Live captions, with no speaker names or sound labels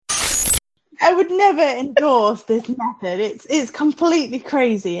I would never endorse this method. It's completely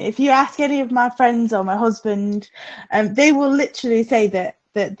crazy. If you ask any of my friends or my husband, they will literally say that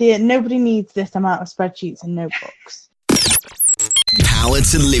nobody needs this amount of spreadsheets and notebooks. Power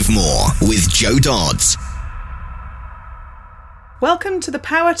to Live More with Jo Dodds. Welcome to the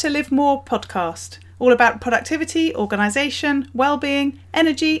Power to Live More podcast, all about productivity, organisation, well-being,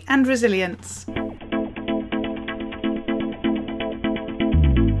 energy and resilience.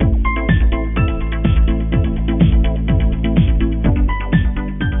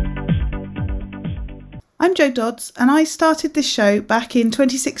 I'm Jo Dodds, and I started this show back in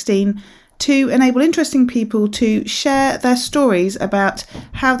 2016 to enable interesting people to share their stories about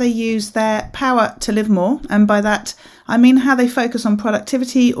how they use their power to live more. And by that, I mean how they focus on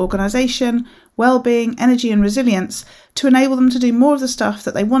productivity, organisation, well-being, energy and resilience to enable them to do more of the stuff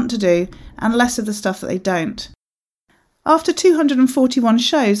that they want to do and less of the stuff that they don't. After 241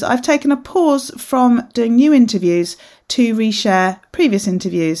 shows, I've taken a pause from doing new interviews to reshare previous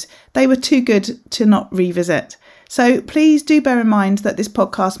interviews. They were too good to not revisit. So please do bear in mind that this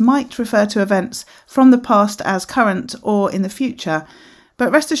podcast might refer to events from the past as current or in the future.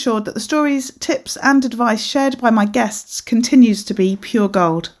 But rest assured that the stories, tips and advice shared by my guests continues to be pure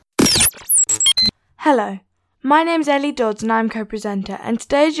gold. Hello, my name's Ellie Dodds and I'm co-presenter, and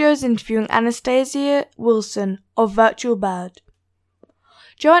today Jo is interviewing Anastasia Wilson of Virtual Bird.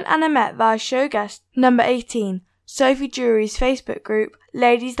 Jo and Anna met via show guest number 18, Sophie Drury's Facebook group,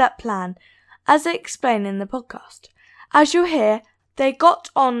 Ladies That Plan, as they explain in the podcast. As you'll hear, they got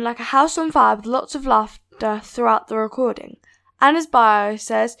on like a house on fire with lots of laughter throughout the recording. Anna's bio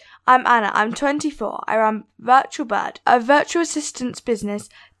says, I'm Anna, I'm 24, I run Virtual Bird, a virtual assistance business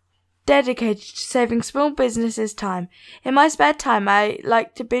dedicated to saving small businesses time. In my spare time, I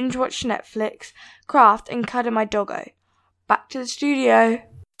like to binge watch Netflix, craft and cuddle my doggo. Back to the studio.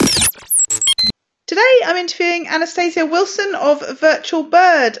 Today I'm interviewing Anastasia Wilson of Virtual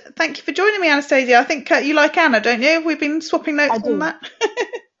Bird. Thank you for joining me, Anastasia. I think you like Anna, don't you? We've been swapping notes on that.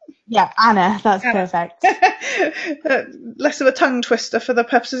 Yeah, Anna, that's Anna. Perfect. Less of a tongue twister for the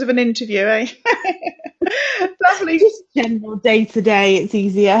purposes of an interview, eh? Lovely. Just general day-to-day, it's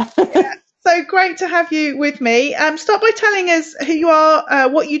easier. Yeah. So great to have you with me. Start by telling us who you are,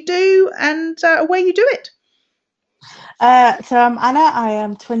 what you do, and where you do it. So I'm Anna, I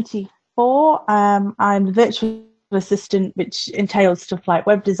am 24. I'm a virtual assistant, which entails stuff like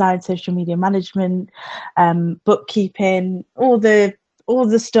web design, social media management, bookkeeping, all the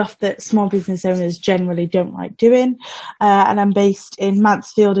stuff that small business owners generally don't like doing. And I'm based in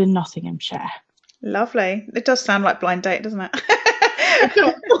Mansfield in Nottinghamshire. Lovely. It does sound like Blind Date, doesn't it?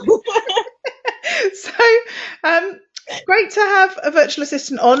 So, great to have a virtual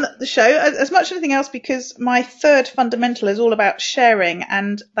assistant on the show, as much as anything else, because my third fundamental is all about sharing,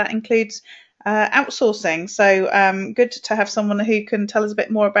 and that includes outsourcing. So good to have someone who can tell us a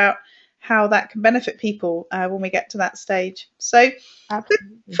bit more about how that can benefit people when we get to that stage. So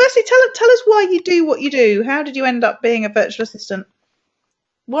firstly, tell us why you do what you do. How did you end up being a virtual assistant?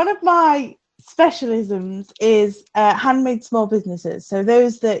 One of my specialisms is handmade small businesses, so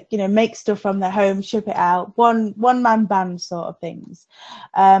those that make stuff from their home, ship it out, one man band sort of things,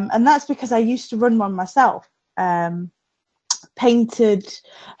 and that's because I used to run one myself. Painted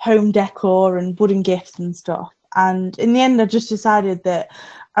home decor and wooden gifts and stuff, and in the end I just decided that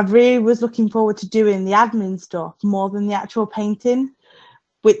I really was looking forward to doing the admin stuff more than the actual painting,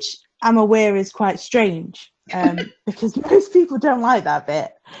 which I'm aware is quite strange. Because most people don't like that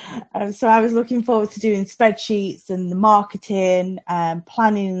bit. So I was looking forward to doing spreadsheets and the marketing and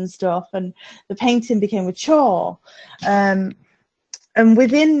planning and stuff, and the painting became a chore. And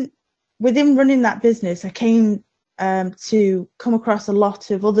within running that business, I came to come across a lot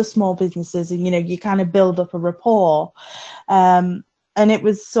of other small businesses, and you kind of build up a rapport. And it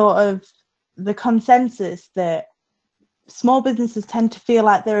was sort of the consensus that small businesses tend to feel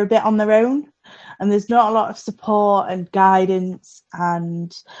like they're a bit on their own, and there's not a lot of support and guidance,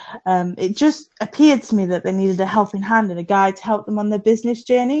 and it just appeared to me that they needed a helping hand and a guide to help them on their business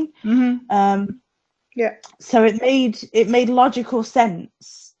journey. Mm-hmm. So it made logical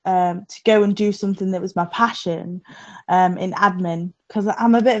sense to go and do something that was my passion in admin, because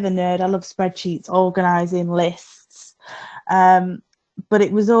I'm a bit of a nerd. I love spreadsheets, organising lists, but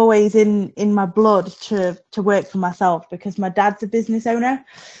it was always in my blood to work for myself, because my dad's a business owner.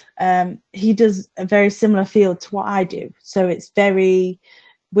 He does a very similar field to what I do, so it's very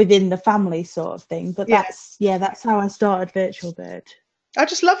within the family sort of thing. But that's how I started Virtual Bird. I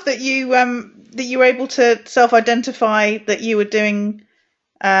just love that you were able to self-identify that you were doing,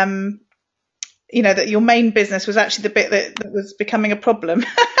 that your main business was actually the bit that was becoming a problem.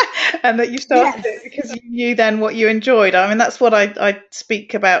 and that you started it because you knew then what you enjoyed. I mean, that's what I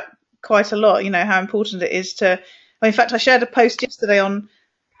speak about quite a lot, how important it is to, in fact, I shared a post yesterday on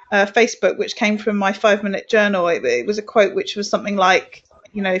Facebook, which came from my 5-minute journal. It was a quote which was something like,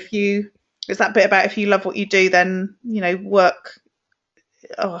 it's that bit about if you love what you do, then, work.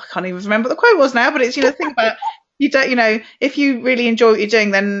 Oh, I can't even remember what the quote was now, but it's, think about, you don't, if you really enjoy what you're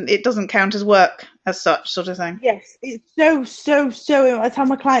doing, then it doesn't count as work as such, sort of thing. Yes, it's so, I tell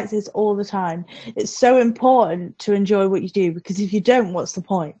my clients this all the time. It's so important to enjoy what you do, because if you don't, what's the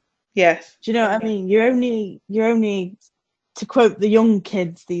point? Yes. Do you know what I mean? You're only, to quote the young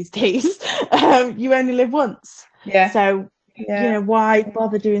kids these days, you only live once. Yeah. So, why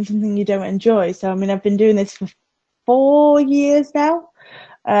bother doing something you don't enjoy? So, I mean, I've been doing this for 4 years now,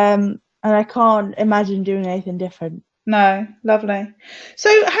 and I can't imagine doing anything different. No, lovely. So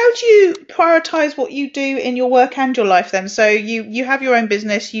how do you prioritise what you do in your work and your life then? So you have your own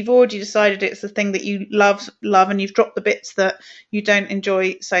business, you've already decided it's the thing that you love, and you've dropped the bits that you don't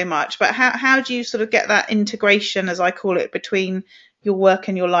enjoy so much. But how do you sort of get that integration, as I call it, between your work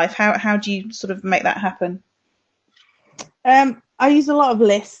and your life? How do you sort of make that happen? I use a lot of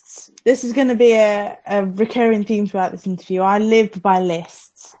lists. This is going to be a recurring theme throughout this interview. I live by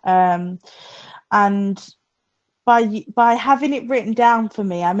lists. And by having it written down for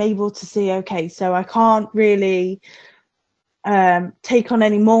me, I'm able to see, okay, so I can't really take on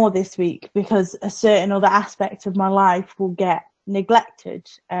any more this week because a certain other aspect of my life will get neglected,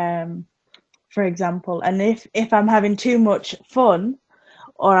 for example. And if I'm having too much fun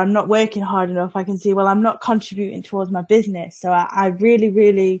or I'm not working hard enough, I can see, well, I'm not contributing towards my business. So I really,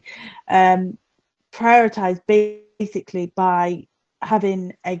 really prioritize basically by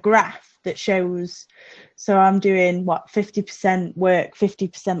having a graph that shows, so I'm doing 50% work,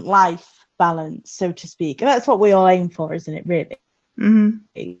 50% life balance, so to speak. And that's what we all aim for, isn't it, really?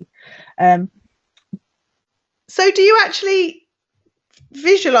 Mm-hmm. So do you actually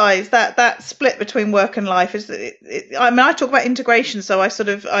visualize that split between work and life? I talk about integration, so I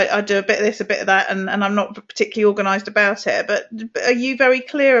do a bit of this, a bit of that, and I'm not particularly organized about it, but are you very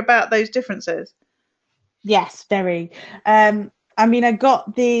clear about those differences? Yes, very. I mean, I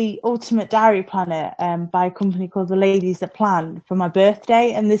got the Ultimate Diary Planner by a company called The Ladies That Plan for my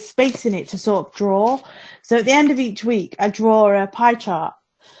birthday, and there's space in it to sort of draw. So at the end of each week, I draw a pie chart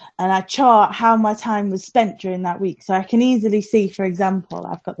and I chart how my time was spent during that week. So I can easily see, for example,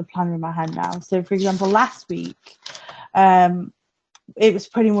 I've got the planner in my hand now. So, for example, last week, it was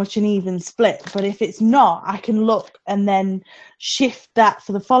pretty much an even split. But if it's not, I can look and then shift that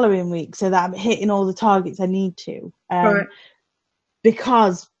for the following week so that I'm hitting all the targets I need to. Right.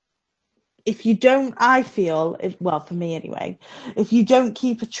 Because if you don't, I feel, for me anyway, if you don't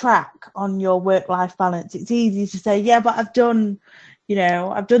keep a track on your work-life balance, it's easy to say, yeah, but I've done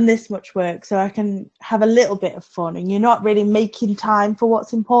this much work, so I can have a little bit of fun, and you're not really making time for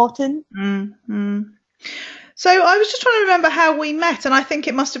what's important. Mm-hmm. So I was just trying to remember how we met, and I think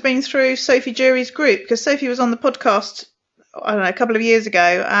it must have been through Sophie Jury's group, because Sophie was on the podcast, I don't know, a couple of years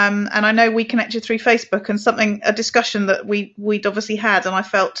ago, and I know we connected through Facebook, and a discussion that we'd obviously had, and I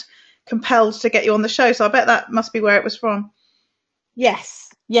felt compelled to get you on the show. So I bet that must be where it was from. Yes,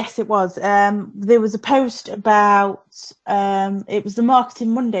 it was. There was a post about it was the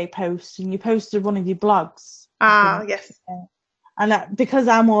Marketing Monday post, and you posted one of your blogs. Yes. And because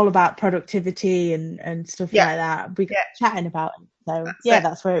I'm all about productivity and stuff like that, we got chatting about it. So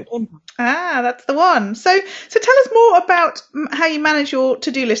that's where it came from. That's the one. So tell us more about how you manage your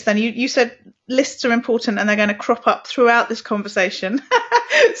to-do list then. You said lists are important and they're going to crop up throughout this conversation.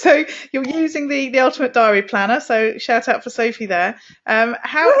 So you're using the Ultimate Diary Planner. So shout out for Sophie there.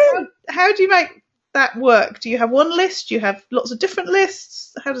 How do you make that work? Do you have one list? Do you have lots of different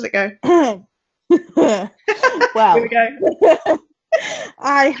lists? How does it go? Well, here we go.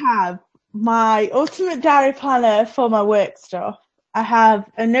 I have my Ultimate Diary Planner for my work stuff. I have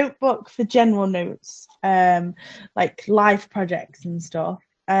a notebook for general notes, like life projects and stuff.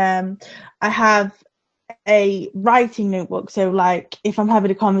 I have a writing notebook, so like if I'm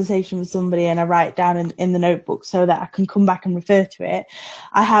having a conversation with somebody and I write down in the notebook so that I can come back and refer to it.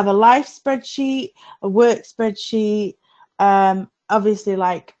 I have a life spreadsheet, a work spreadsheet, obviously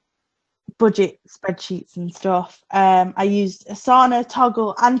like budget spreadsheets and stuff. I used Asana,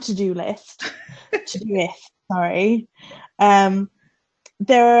 Toggle, and To-Do List. Sorry.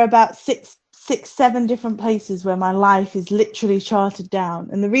 There are about six, 7 different places where my life is literally charted down.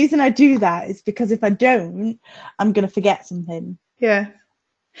 And the reason I do that is because if I don't, I'm going to forget something. Yeah.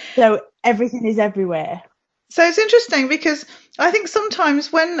 So everything is everywhere. So it's interesting because I think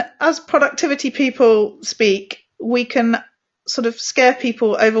sometimes when as productivity people speak, we can sort of scare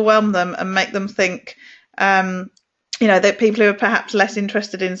people, overwhelm them, and make them think, that people who are perhaps less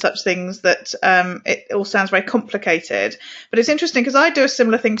interested in such things, that it all sounds very complicated. But it's interesting because I do a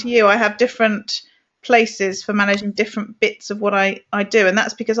similar thing to you. I have different places for managing different bits of what I do, and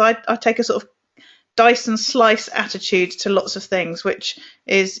that's because I take a sort of dice and slice attitude to lots of things, which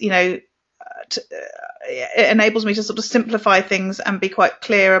is, it enables me to sort of simplify things and be quite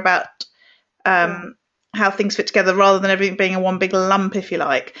clear about how things fit together, rather than everything being in one big lump, if you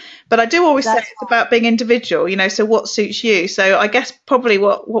like. But I do always say it's about being individual, so what suits you. So I guess probably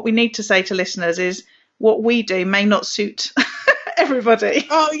what we need to say to listeners is what we do may not suit everybody.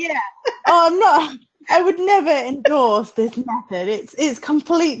 Oh yeah. I would never endorse this method. It's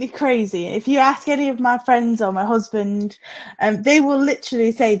completely crazy. If you ask any of my friends or my husband, they will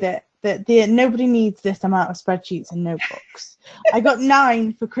literally say that nobody needs this amount of spreadsheets and notebooks. I got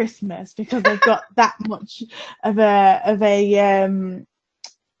 9 for Christmas because I've got that much of a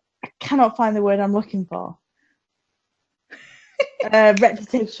I cannot find the word I'm looking for.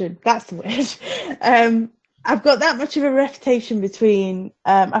 Reputation. That's the word. I've got that much of a reputation between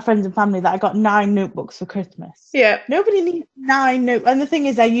my friends and family that I got 9 notebooks for Christmas. Yeah. Nobody needs 9 notebooks. And the thing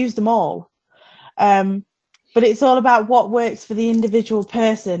is, I use them all. But it's all about what works for the individual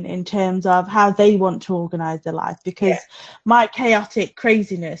person in terms of how they want to organise their life, because my chaotic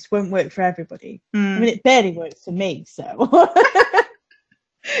craziness won't work for everybody. I mean, it barely works for me, so.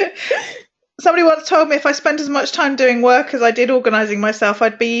 Somebody once told me if I spent as much time doing work as I did organising myself,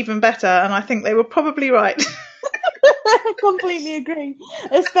 I'd be even better, and I think they were probably right. I completely agree,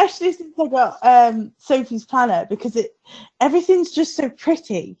 especially since I got Sophie's planner, because everything's just so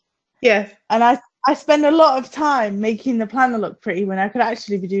pretty. Yeah. And I spend a lot of time making the planner look pretty when I could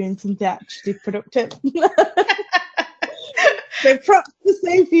actually be doing something actually productive. So props to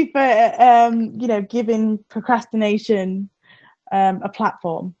Sophie for giving procrastination a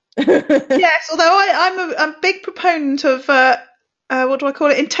platform. Yes, although I'm a big proponent of what do I call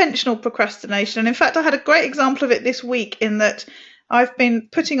it? Intentional procrastination. And in fact, I had a great example of it this week, in that I've been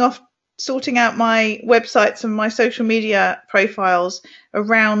putting off sorting out my websites and my social media profiles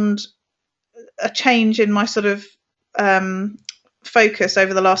around a change in my sort of focus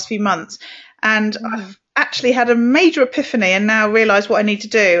over the last few months, and I've actually had a major epiphany and now realised what I need to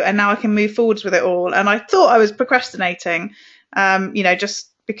do, and now I can move forwards with it all. And I thought I was procrastinating, just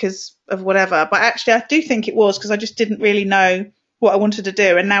because of whatever, but actually I do think it was because I just didn't really know what I wanted to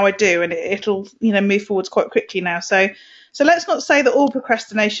do, and now I do, and it'll move forwards quite quickly now. So let's not say that all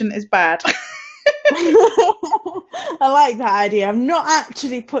procrastination is bad. I like that idea. I'm not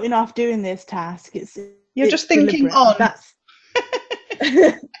actually putting off doing this task. You're just thinking on.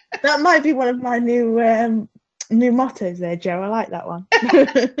 That might be one of my new mottos there, Joe. I like that one.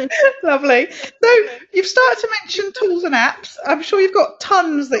 Lovely. So you've started to mention tools and apps. I'm sure you've got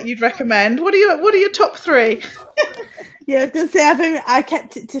tons that you'd recommend. What are your top 3? Yeah, I was going to say I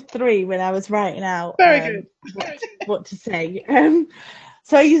kept it to 3 when I was writing out. Very good. What to say.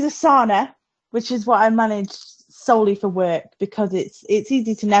 So I use Asana, which is what I manage solely for work, because it's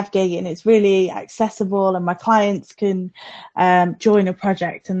easy to navigate and it's really accessible, and my clients can join a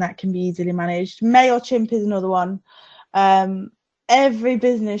project and that can be easily managed. MailChimp is another one. Every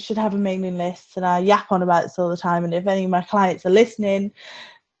business should have a mailing list, and I yap on about this all the time, and if any of my clients are listening,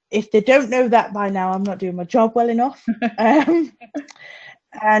 if they don't know that by now, I'm not doing my job well enough. And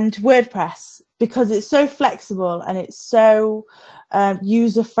WordPress, because it's so flexible and it's so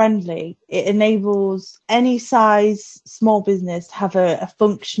user friendly. It enables any size small business to have a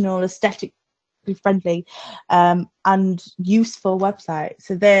functional, aesthetically friendly and useful website.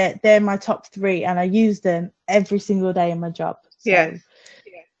 So they're my top 3, and I use them every single day in my job. So,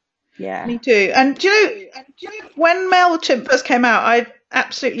 yeah, me too. And do you know when MailChimp first came out, I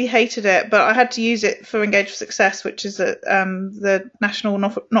absolutely hated it, but I had to use it for Engage for Success, which is the national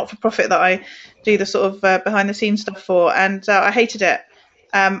not-for-profit that I do the sort of behind the scenes stuff for, and I hated it.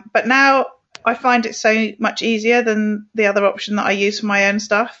 But now I find it so much easier than the other option that I use for my own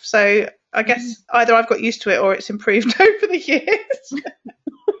stuff. So I guess either I've got used to it or it's improved over the years.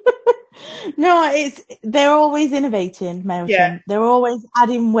 No, they're always innovating, MailChimp. Yeah. They're always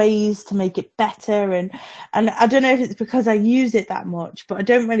adding ways to make it better, and I don't know if it's because I use it that much, but I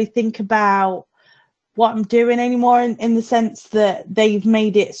don't really think about what I'm doing anymore in the sense that they've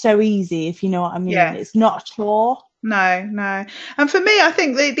made it so easy, if you know what I mean. Yeah. It's not a chore. No. And for me, I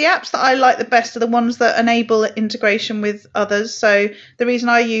think the apps that I like the best are the ones that enable integration with others. So the reason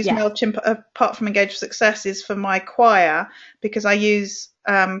I use MailChimp, apart from Engage for Success, is for my choir, because I use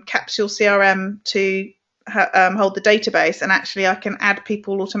Capsule CRM to hold the database, and actually I can add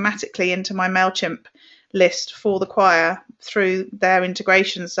people automatically into my MailChimp list for the choir through their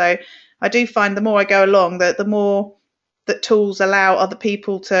integration. So I do find the more I go along, that the more that tools allow other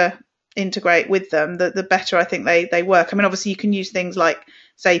people to integrate with them, the better I think they work. I mean, obviously you can use things like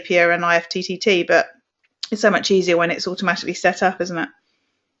Zapier and IFTTT, but it's so much easier when it's automatically set up, isn't it?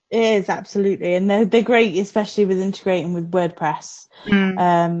 It is, absolutely. And they're great, especially with integrating with WordPress,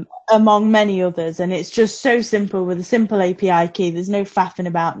 among many others. And it's just so simple with a simple API key. There's no faffing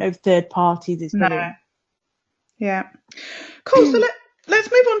about, no third parties. It's brilliant. Yeah. Cool. So let's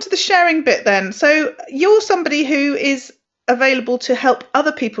move on to the sharing bit then. So you're somebody who is available to help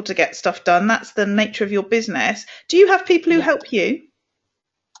other people to get stuff done. That's the nature of your business. Do you have people who help you?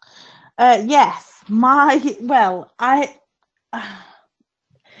 Yes.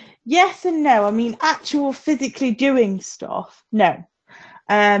 Yes and no. I mean, actual physically doing stuff, no.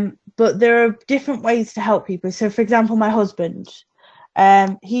 But there are different ways to help people. So, for example, my husband,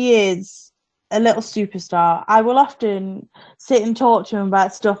 he is a little superstar. I will often sit and talk to him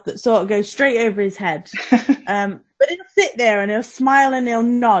about stuff that sort of goes straight over his head. But he'll sit there and he'll smile and he'll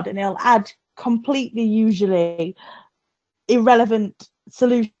nod and he'll add completely, usually irrelevant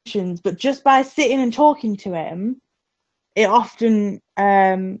solutions. But just by sitting and talking to him, it often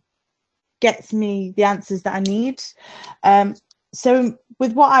gets me the answers that I need. So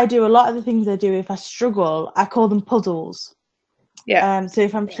with what I do, a lot of the things I do, if I struggle, I call them puzzles. Yeah. So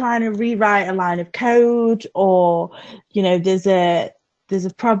if I'm trying to rewrite a line of code, or there's a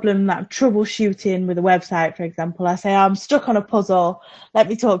problem that I'm troubleshooting with a website, for example, I say, I'm stuck on a puzzle, let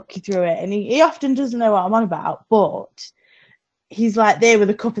me talk you through it. And he often doesn't know what I'm on about, but he's like there with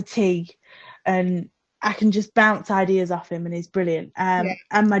a cup of tea, and I can just bounce ideas off him, and he's brilliant. And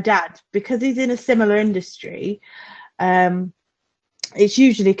my dad, because he's in a similar industry, it's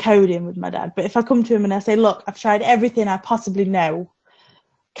usually coding with my dad. But if I come to him and I say, look, I've tried everything I possibly know,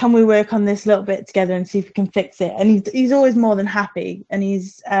 can we work on this little bit together and see if we can fix it? And he's always more than happy. And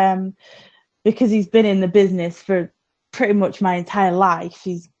he's because he's been in the business for pretty much my entire life.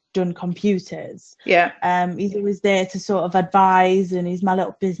 He's done computers. He's always there to sort of advise, and he's my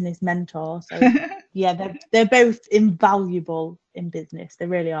little business mentor. So yeah, they're both invaluable in business. They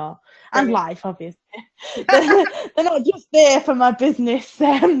really are. And life, obviously. they're not just there for my business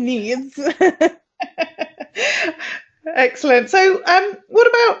needs. Excellent. So what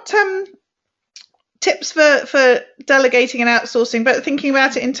about tips for delegating and outsourcing, but thinking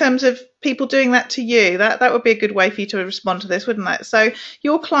about it in terms of people doing that to you? That would be a good way for you to respond to this, wouldn't it? So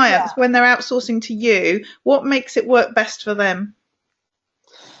your clients, when they're outsourcing to you, what makes it work best for them?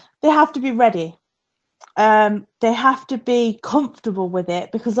 They have to be ready. They have to be comfortable with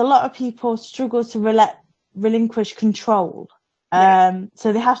it, because a lot of people struggle to relinquish control.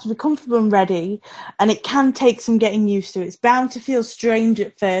 So they have to be comfortable and ready, and it can take some getting used to. It's bound to feel strange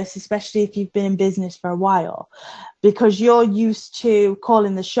at first, especially if you've been in business for a while, because you're used to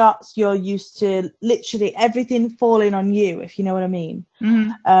calling the shots. You're used to literally everything falling on you, if you know what I mean.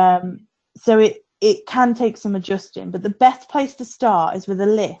 So it can take some adjusting, but the best place to start is with a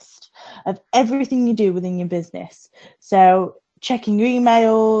list of everything you do within your business. So checking your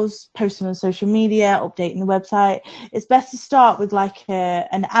emails, posting on social media, updating the website. It's best to start with like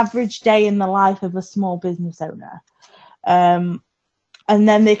an average day in the life of a small business owner. And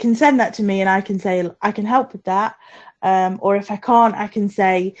then they can send that to me, and I can say, I can help with that. Or if I can't, I can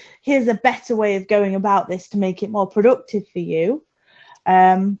say, here's a better way of going about this to make it more productive for you.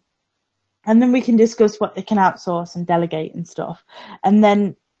 And then we can discuss what they can outsource and delegate and stuff. And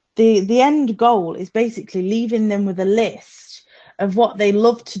then the end goal is basically leaving them with a list of what they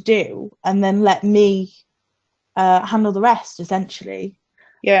love to do, and then let me handle the rest, essentially.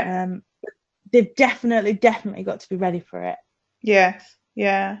 They've definitely got to be ready for it.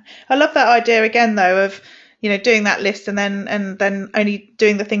 I love that idea again, though, of doing that list and then only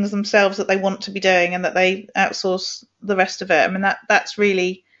doing the things themselves that they want to be doing, and that they outsource the rest of it. I mean, that's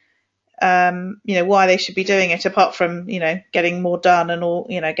really why they should be doing it, apart from getting more done and all,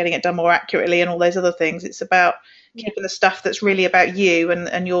 getting it done more accurately and all those other things. It's about keeping the stuff that's really about you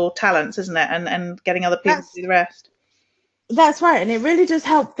and your talents, isn't it? And getting other people to do the rest. That's right. And it really does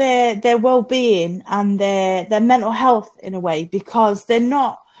help their well-being and their mental health in a way, because they're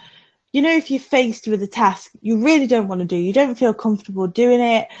not, if you're faced with a task you really don't want to do, you don't feel comfortable doing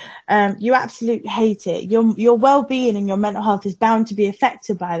it, you absolutely hate it, your well-being and your mental health is bound to be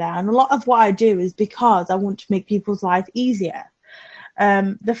affected by that. And a lot of what I do is because I want to make people's life easier.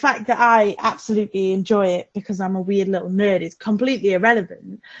 The fact that I absolutely enjoy it because I'm a weird little nerd is completely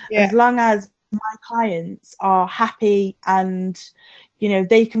irrelevant. As long as my clients are happy and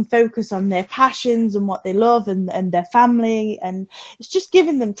they can focus on their passions and what they love and their family, and it's just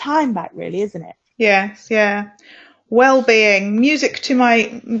giving them time back, really, isn't it? Yes, yeah. Well-being, music to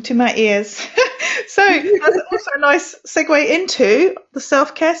my ears. So that's also a nice segue into the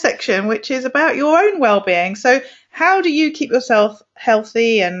self-care section, which is about your own well-being. So how do you keep yourself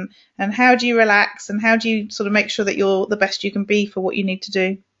healthy, and how do you relax, and how do you sort of make sure that you're the best you can be for what you need to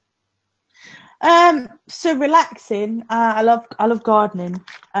do? So relaxing. I love gardening.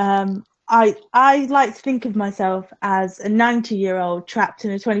 I like to think of myself as a 90-year-old trapped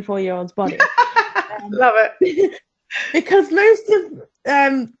in a 24-year-old's body. Love it. Because most of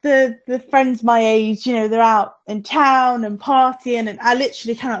the friends my age, they're out in town and partying, and I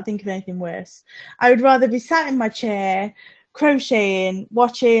literally cannot think of anything worse. I would rather be sat in my chair, crocheting,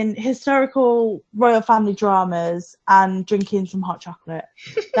 watching historical royal family dramas, and drinking some hot chocolate.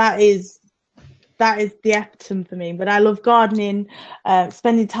 That is the epitome for me. But I love gardening,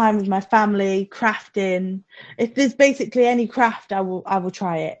 spending time with my family, crafting. If there's basically any craft, I will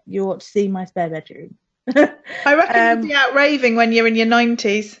try it. You ought to see my spare bedroom. I reckon you'll be out raving when you're in your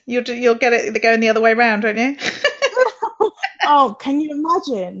 90s. You'll get it going the other way around, won't you? Oh, can you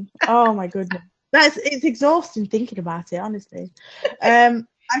imagine? Oh my goodness, it's exhausting thinking about it, honestly.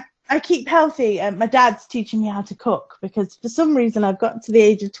 I keep healthy. My dad's teaching me how to cook, because for some reason I've got to the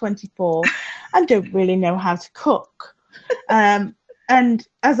age of 24 and don't really know how to cook. And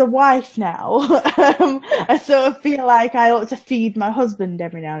as a wife now, I sort of feel like I ought to feed my husband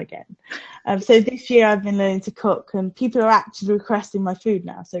every now and again. So this year I've been learning to cook, and people are actually requesting my food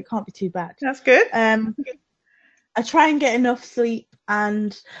now, so it can't be too bad. That's good. I try and get enough sleep,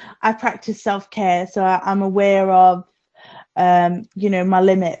 and I practice self-care, so I'm aware of my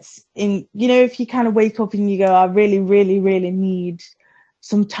limits. If you kind of wake up and you go, I really, really, really need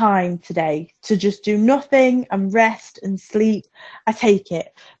some time today to just do nothing and rest and sleep, I take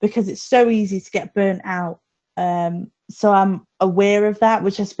it, because it's so easy to get burnt out. So I'm aware of that,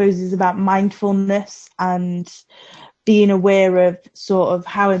 which I suppose is about mindfulness and being aware of sort of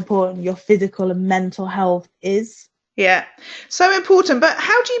how important your physical and mental health is. Yeah, so important. But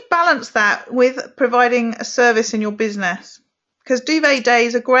how do you balance that with providing a service in your business? Because duvet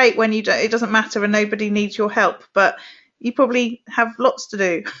days are great when it doesn't matter and nobody needs your help, but you probably have lots to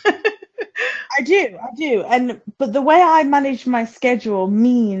do. I do. But the way I manage my schedule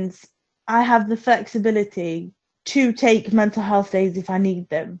means I have the flexibility to take mental health days if I need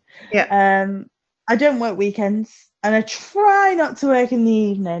them. Yeah. I don't work weekends, and I try not to work in the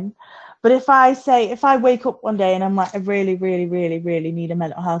evening. But if I wake up one day and I'm like, I really, really, really, really need a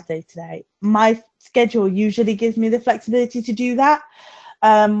mental health day today, my schedule usually gives me the flexibility to do that.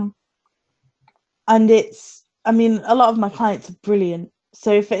 And a lot of my clients are brilliant.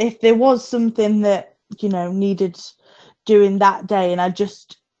 So if there was something that, needed doing that day, and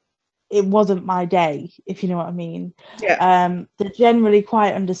it wasn't my day, if you know what I mean. Yeah. They're generally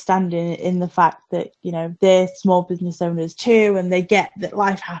quite understanding in the fact that, they're small business owners too, and they get that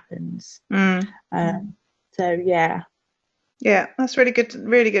life happens. So yeah. Yeah, that's really good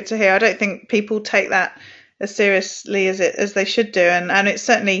to hear. I don't think people take that as seriously as they should do, and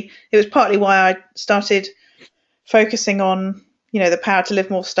it was partly why I started focusing on the Power to Live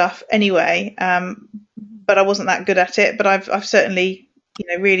More stuff anyway, but I wasn't that good at it. But I've certainly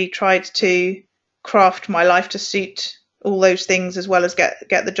really tried to craft my life to suit all those things, as well as get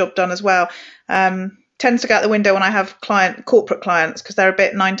the job done as well. Tends to go out the window when I have corporate clients, because they're a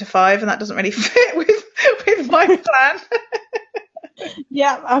bit 9 to 5, and that doesn't really fit with my plan.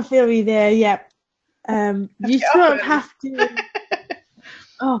 Yeah, I feel you there. Yeah. You sort of have to.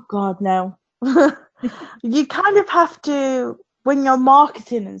 Oh God, no. You kind of have to, when you're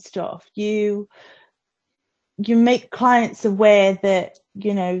marketing and stuff, you make clients aware that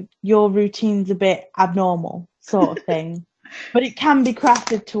your routine's a bit abnormal, sort of thing. But it can be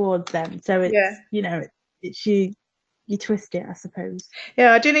crafted towards them, so it's it's you twist it, I suppose.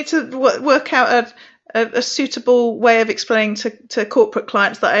 Yeah, I do need to work out a suitable way of explaining to corporate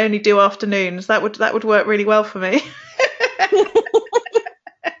clients that I only do afternoons. That would work really well for me.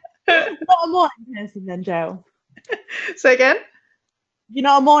 Not a morning person then, Jo. Say again? You're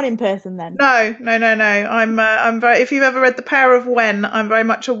not a morning person then? No. I'm very. If you've ever read The Power of When, I'm very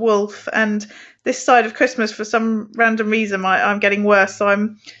much a wolf. And this side of Christmas, for some random reason, I'm getting worse. So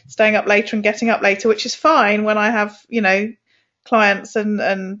I'm staying up later and getting up later, which is fine when I have clients and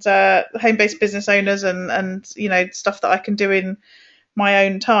home-based business owners and stuff that I can do in my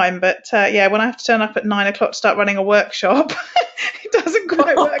own time. But when I have to turn up at 9 o'clock to start running a workshop, it doesn't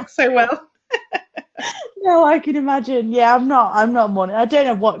quite work so well. No, I can imagine. Yeah, I'm not a morning. I don't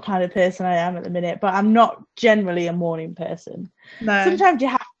know what kind of person I am at the minute, but I'm not generally a morning person. No. Sometimes you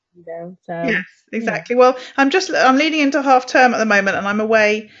have to, though. So yes, exactly. Yeah. Well, I'm leading into half term at the moment, and I'm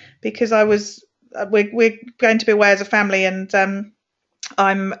away because I was we're going to be away as a family, and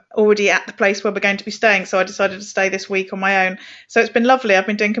I'm already at the place where we're going to be staying, so I decided to stay this week on my own. So it's been lovely. I've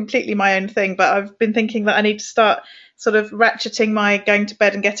been doing completely my own thing, but I've been thinking that I need to start sort of ratcheting my going to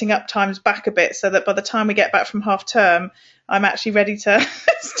bed and getting up times back a bit, so that by the time we get back from half term, I'm actually ready to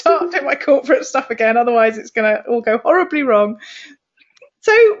start doing my corporate stuff again. Otherwise, it's going to all go horribly wrong.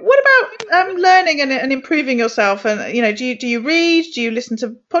 So what about learning and improving yourself? And, you know, do you read? Do you listen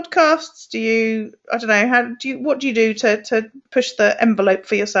to podcasts? Do you, I don't know, what do you do to push the envelope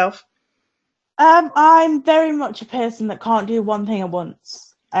for yourself? I'm very much a person that can't do one thing at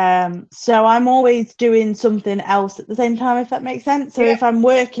once. So I'm always doing something else at the same time, if that makes sense. So if I'm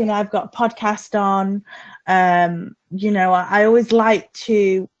working, I've got a podcast on. You know, I always like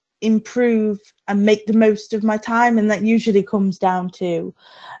to improve and make the most of my time, and that usually comes down to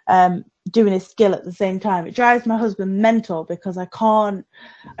doing a skill at the same time. It drives my husband mental because I can't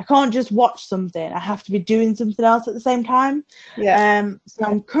just watch something. I have to be doing something else at the same time. So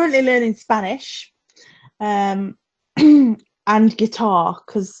I'm currently learning Spanish and guitar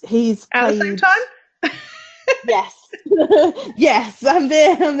because he's at the same time. Yes. Yes, I'm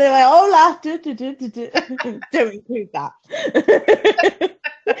there like, hola, don't include that.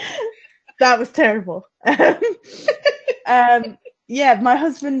 That was terrible. Yeah, my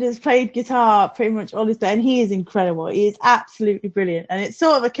husband has played guitar pretty much all his day, and he is incredible. He is absolutely brilliant. And it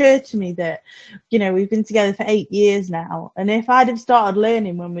sort of occurred to me that, you know, we've been together for 8 years now, and if I'd have started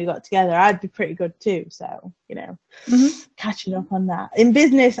learning when we got together, I'd be pretty good too. So, you know, catching up on that. In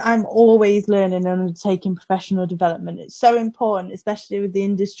business, I'm always learning and undertaking professional development. It's so important, especially with the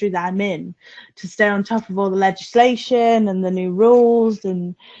industry that I'm in, to stay on top of all the legislation and the new rules,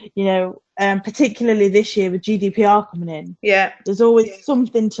 and, you know, particularly this year with GDPR coming in. Yeah, there's always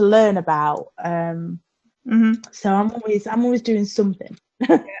something to learn about. So I'm always doing something.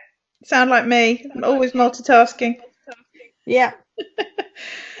 Sound like me. I'm always multitasking. Yeah.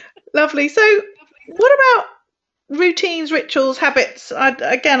 Lovely. So what about routines, rituals, habits? I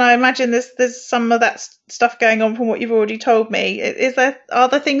imagine there's some of that stuff going on from what you've already told me. Are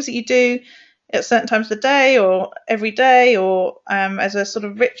there things that you do at certain times of the day or every day, or as a sort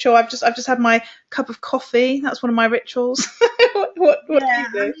of ritual? I've just had my cup of coffee. That's one of my rituals. what do you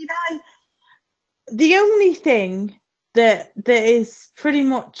do? I mean, the only thing that is pretty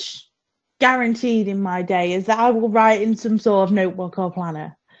much guaranteed in my day is that I will write in some sort of notebook or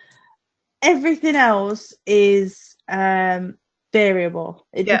planner. Everything else is variable.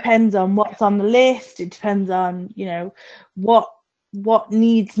 It depends on what's on the list. It depends on, you know, what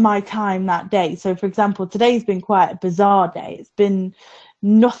needs my time that day. So, for example, today's been quite a bizarre day. It's been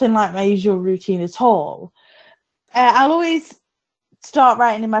nothing like my usual routine at all. I'll always start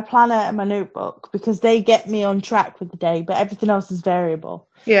writing in my planner and my notebook because they get me on track with the day, but everything else is variable.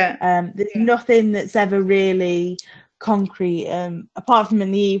 There's nothing that's ever really concrete, apart from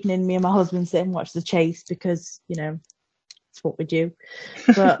in the evening, me and my husband sit and watch The Chase because, you know, it's what we do.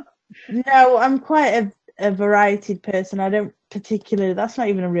 But no, I'm quite a varied person. I don't particularly, that's not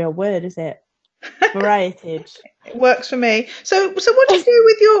even a real word, is it? Varied. It works for me. So what do you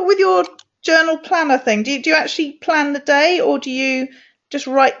do with your journal planner thing? Do you actually plan the day, or do you just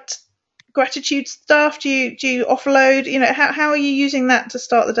write gratitude stuff? Do you offload? You know, how are you using that to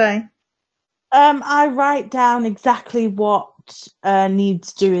start the day? I write down exactly what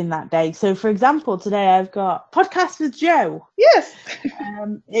needs doing that day. So, for example, today I've got podcast with Joe. Yes.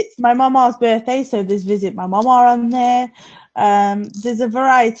 It's my mama's birthday, so there's visit my mama on there. There's a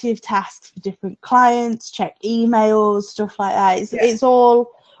variety of tasks for different clients, check emails, stuff like that. It's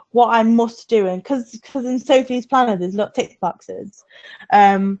all what I must do, and because in Sophie's planner there's little tick boxes,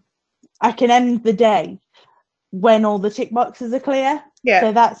 I can end the day when all the tick boxes are clear.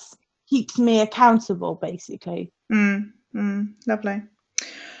 So that's keeps me accountable, basically. Lovely.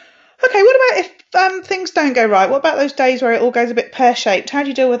 Okay, what about if things don't go right? What about those days where it all goes a bit pear-shaped? How do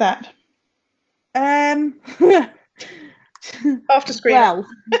you deal with that? After screen. Well,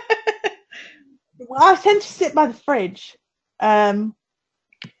 I tend to sit by the fridge. I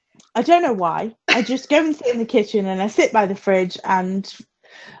don't know why. I just go and sit in the kitchen and I sit by the fridge, and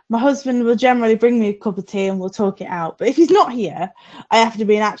my husband will generally bring me a cup of tea and we'll talk it out. But if he's not here, I have to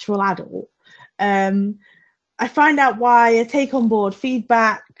be an actual adult. I find out why, I take on board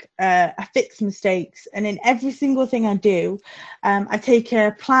feedback, I fix mistakes, and in every single thing I do, I take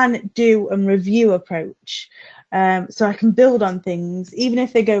a plan, do, and review approach. So I can build on things, even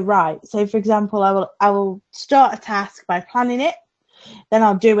if they go right. So, for example, I will start a task by planning it, then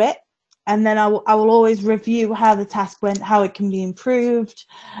I'll do it, and then I will always review how the task went, how it can be improved,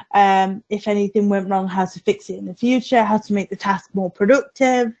 if anything went wrong, how to fix it in the future, how to make the task more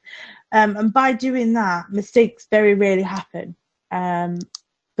productive. And by doing that, mistakes very rarely happen.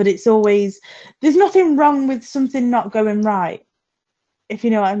 But it's always, there's nothing wrong with something not going right, if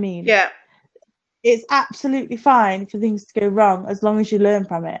you know what I mean. Yeah. It's absolutely fine for things to go wrong as long as you learn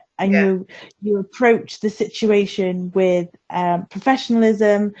from it and you approach the situation with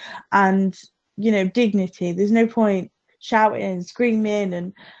professionalism and, you know, dignity. There's no point shouting and screaming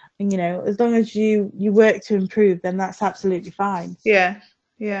and you know, as long as you work to improve, then that's absolutely fine. Yeah.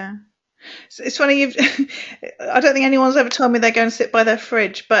 It's funny. I don't think anyone's ever told me they go and sit by their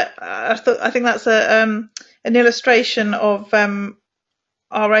fridge, but I think that's an illustration of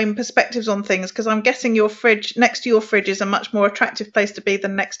our own perspectives on things. Because I'm guessing your fridge next to your fridge is a much more attractive place to be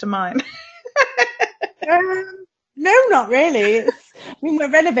than next to mine. No, not really. I mean, we're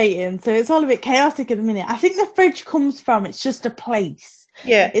renovating, so it's all a bit chaotic at the minute. I think the fridge comes from, it's just a place.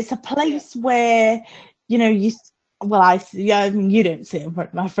 Yeah, it's a place where, you know, I mean, you don't sit in front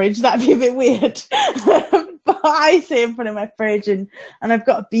of my fridge. That'd be a bit weird. But I sit in front of my fridge, and I've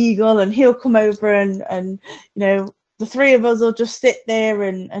got a beagle, and he'll come over, and you know, the three of us will just sit there,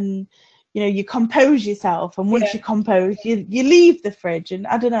 and you know, you compose yourself, and once you compose, you leave the fridge, and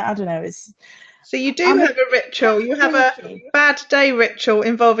I don't know. So you do have a ritual. You have a bad day ritual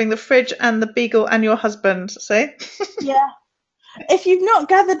involving the fridge and the beagle and your husband. See? Yeah. If you've not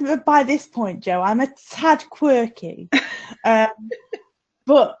gathered by this point, Joe, I'm a tad quirky.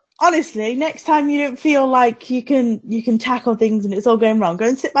 But honestly, next time you don't feel like you can tackle things and it's all going wrong, go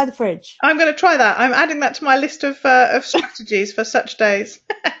and sit by the fridge. I'm going to try that. I'm adding that to my list of strategies for such days.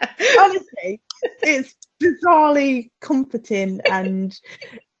 Honestly, it's bizarrely comforting, and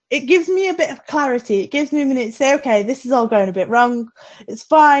it gives me a bit of clarity. It gives me a minute to say, okay, this is all going a bit wrong. It's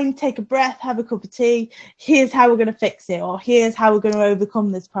fine. Take a breath, have a cup of tea. Here's how we're going to fix it, or here's how we're going to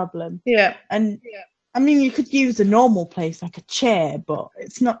overcome this problem. Yeah. And I mean, you could use a normal place like a chair, but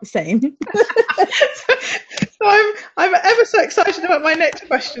it's not the same. So I'm ever so excited about my next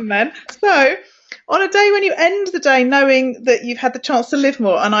question then. So on a day when you end the day knowing that you've had the chance to live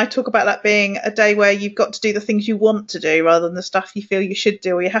more, and I talk about that being a day where you've got to do the things you want to do rather than the stuff you feel you should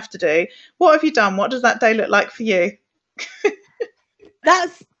do or you have to do, what have you done? What does that day look like for you?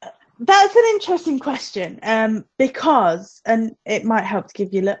 That's an interesting question, because, and it might help to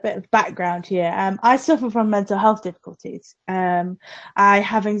give you a little bit of background here. I suffer from mental health difficulties. I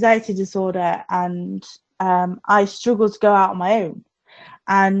have anxiety disorder, and I struggle to go out on my own.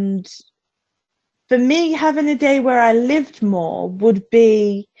 And for me, having a day where I lived more would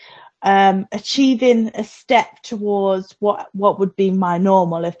be achieving a step towards what would be my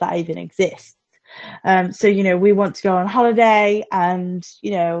normal, if that even exists. So, you know, we want to go on holiday and,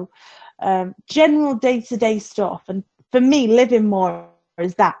 you know, general day-to-day stuff. And for me, living more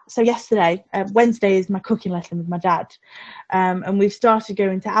is that. So yesterday, Wednesday is my cooking lesson with my dad. And we've started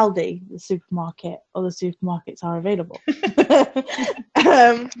going to Aldi, the supermarket. Other supermarkets are available.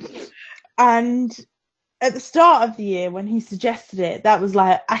 And at the start of the year, when he suggested it, that was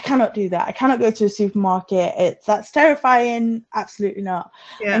like, I cannot do that. I cannot go to a supermarket. That's terrifying. Absolutely not.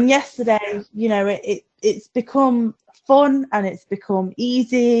 Yeah. And yesterday, you know, it's become fun and it's become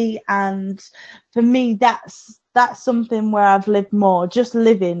easy. And for me, that's something where I've lived more, just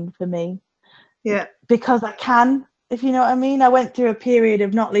living for me. Yeah. Because I can, if you know what I mean. I went through a period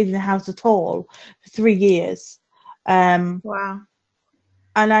of not leaving the house at all for 3 years. Wow.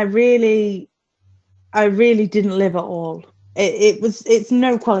 And I really didn't live at all. It's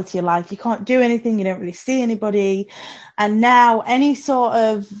no quality of life. You can't do anything. You don't really see anybody. And now any sort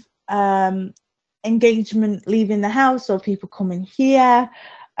of engagement leaving the house or people coming here,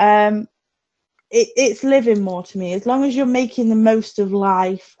 it's living more to me. As long as you're making the most of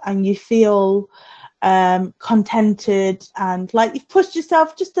life and you feel contented and like you've pushed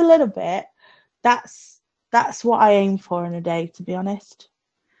yourself just a little bit, that's what I aim for in a day, to be honest.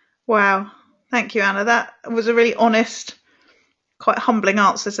 Wow. Thank you, Anna. That was a really honest, quite humbling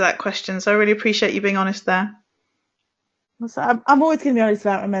answer to that question. So I really appreciate you being honest there. So I'm always going to be honest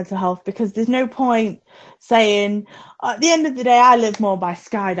about my mental health, because there's no point saying, at the end of the day, I live more by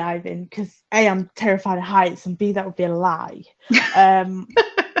skydiving, because A, I'm terrified of heights, and B, that would be a lie.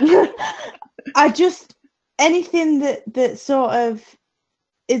 Anything that sort of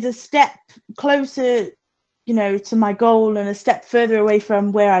is a step closer, you know, to my goal and a step further away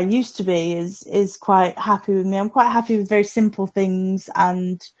from where I used to be is quite happy with me. I'm quite happy with very simple things,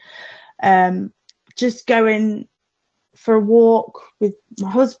 and just going for a walk with my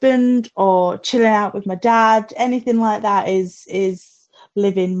husband or chilling out with my dad, anything like that is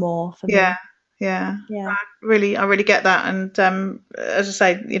living more for me. Yeah. I really get that. And as I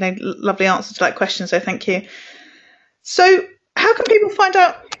say, you know, lovely answer to that question. So thank you. So how can people find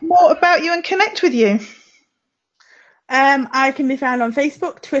out more about you and connect with you? I can be found on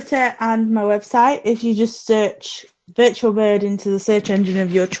Facebook, Twitter, and my website. If you just search Virtual Bird into the search engine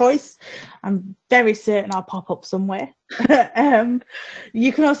of your choice, I'm very certain I'll pop up somewhere.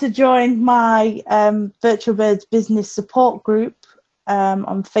 You can also join my Virtual Birds business support group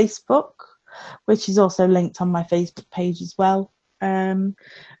on Facebook, which is also linked on my Facebook page as well. And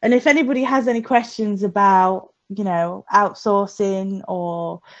if anybody has any questions about, outsourcing,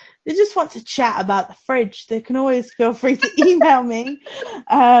 or they just want to chat about the fridge, they can always feel free to email me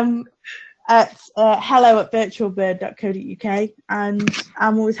at hello@virtualbird.co.uk, and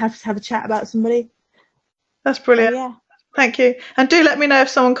I'm always happy to have a chat about somebody. That's brilliant. Yeah. Thank you. And do let me know if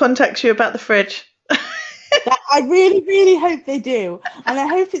someone contacts you about the fridge. I really, really hope they do. And I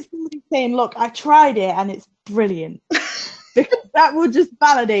hope it's somebody saying, look, I tried it and it's brilliant. Because that will just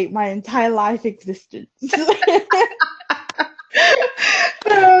validate my entire life existence.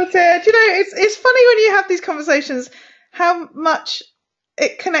 Oh dear. Do you know, it's funny when you have these conversations how much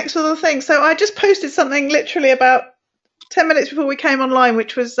it connects with other things. So I just posted something literally about 10 minutes before we came online,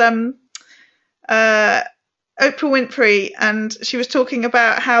 which was Oprah Winfrey, and she was talking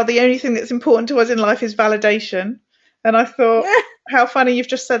about how the only thing that's important to us in life is validation. And I thought, how funny you've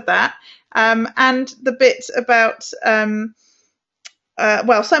just said that. And the bit about, so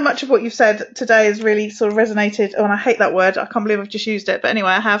much of what you've said today has really sort of resonated. Oh, and I hate that word. I can't believe I've just used it. But anyway,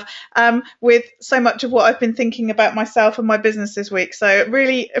 I have, with so much of what I've been thinking about myself and my business this week. So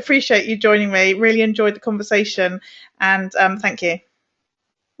really appreciate you joining me. Really enjoyed the conversation. And thank you.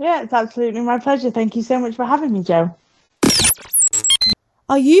 Yeah, it's absolutely my pleasure. Thank you so much for having me, Jo.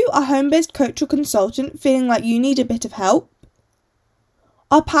 Are you a home-based coach or consultant feeling like you need a bit of help?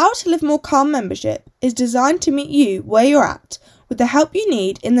 Our Power to Live More Calm membership is designed to meet you where you're at with the help you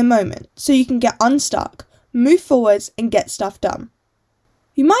need in the moment so you can get unstuck, move forwards and get stuff done.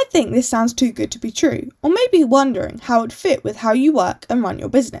 You might think this sounds too good to be true, or maybe wondering how it would fit with how you work and run your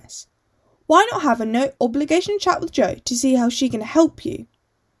business. Why not have a no obligation chat with Jo to see how she can help you?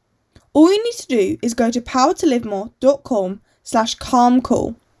 All you need to do is go to powertolivemore.com/calm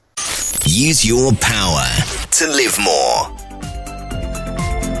call. Use your power to live more.